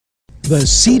The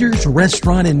Cedars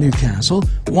restaurant in Newcastle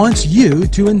wants you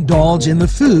to indulge in the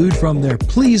food from their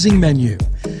pleasing menu.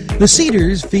 The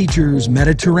Cedars features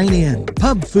Mediterranean,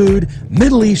 pub food,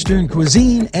 Middle Eastern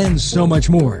cuisine, and so much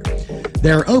more.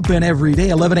 They're open every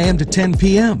day 11 a.m. to 10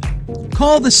 p.m.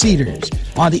 Call The Cedars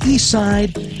on the east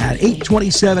side at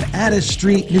 827 Addis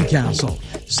Street, Newcastle.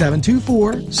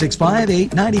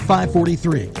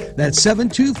 724-658-9543. That's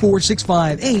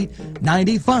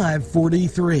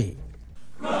 724-658-9543.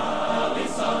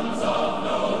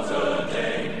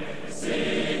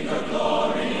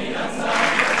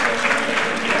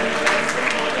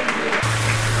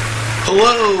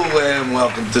 Hello and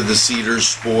welcome to the Cedars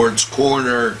Sports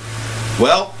Corner.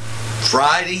 Well,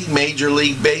 Friday, Major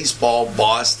League Baseball,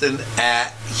 Boston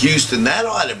at Houston. That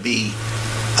ought to be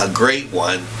a great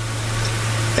one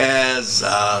as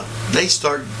they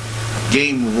start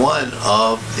game one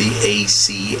of the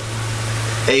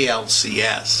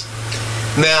ALCS.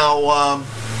 Now,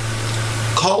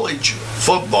 college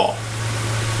football.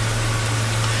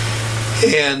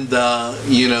 And,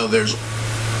 there's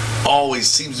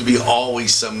seems to be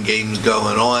always some games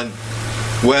going on.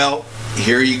 Well,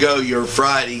 here you go, your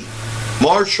Friday.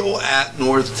 Marshall at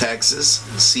North Texas,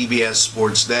 CBS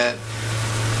Sportsnet.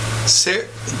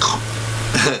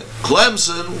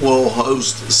 Clemson will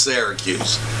host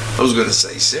Syracuse. I was going to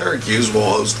say Syracuse will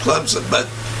host Clemson, but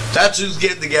that's who's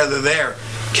getting together there.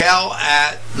 Cal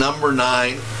at number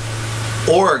 9,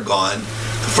 Oregon.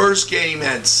 The first game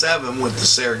at 7 with the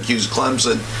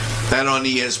Syracuse-Clemson. That on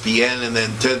ESPN, and then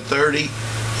 10:30,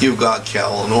 you've got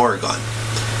Cal and Oregon.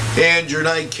 And your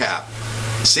nightcap,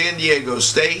 San Diego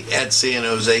State at San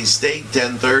Jose State,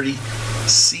 10:30,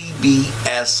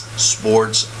 CBS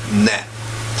Sports Net.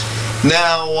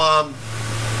 Now,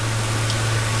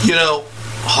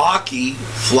 hockey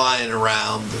flying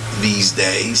around these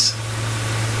days,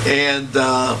 and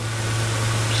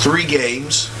 3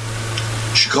 games.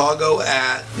 Chicago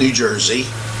at New Jersey,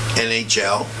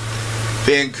 NHL.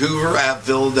 Vancouver at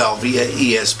Philadelphia,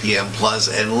 ESPN Plus,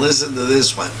 and listen to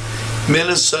this one.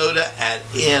 Minnesota at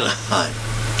Anaheim,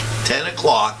 10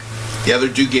 o'clock. The other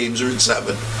 2 games are at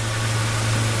 7.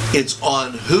 It's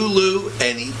on Hulu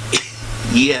and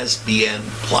ESPN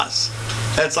Plus.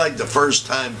 That's like the first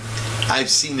time I've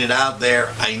seen it out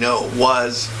there. I know it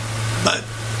was, but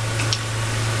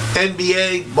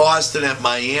NBA, Boston at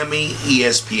Miami,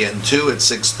 ESPN2 at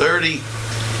 6:30.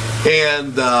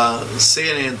 And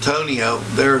San Antonio,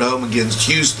 they're at home against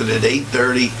Houston at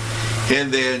 8:30.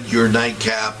 And then your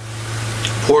nightcap,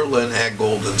 Portland at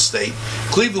Golden State.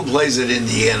 Cleveland plays at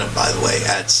Indiana, by the way,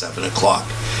 at 7 o'clock.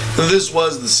 Now, this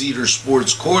was the Cedars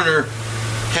Sports Corner.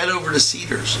 Head over to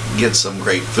Cedars, get some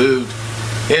great food,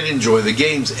 and enjoy the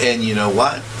games. And you know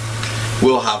what?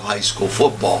 We'll have high school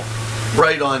football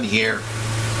right on here.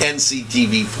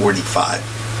 NCTV45,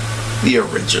 the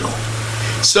original.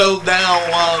 So now,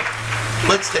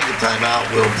 let's take a time out.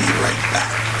 We'll be right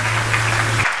back.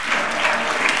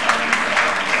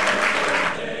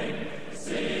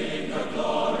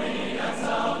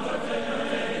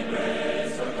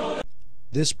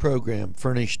 This program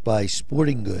furnished by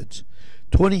Sporting Goods,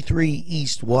 23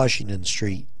 East Washington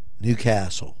Street,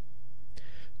 Newcastle.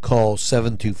 Call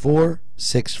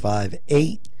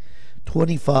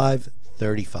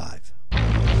 724-658-2535.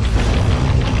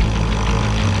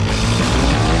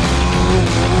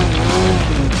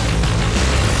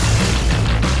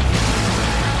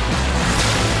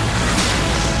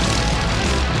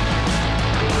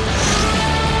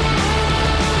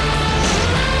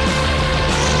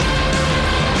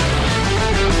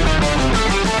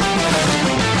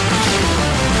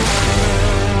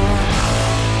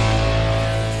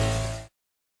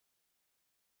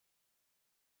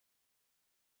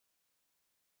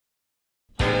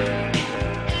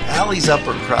 Alley's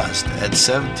Upper Crust at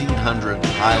 1700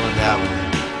 Highland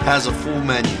Avenue has a full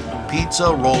menu.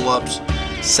 Pizza, roll-ups,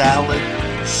 salad,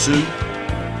 soup,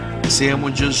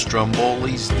 sandwiches,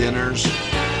 strombolis, dinners.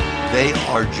 They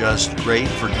are just great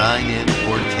for dine-in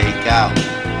or take-out.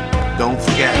 Don't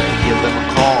forget to give them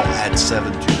a call at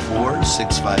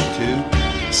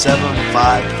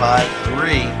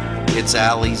 724-652-7553. It's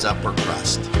Alley's Upper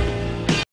Crust.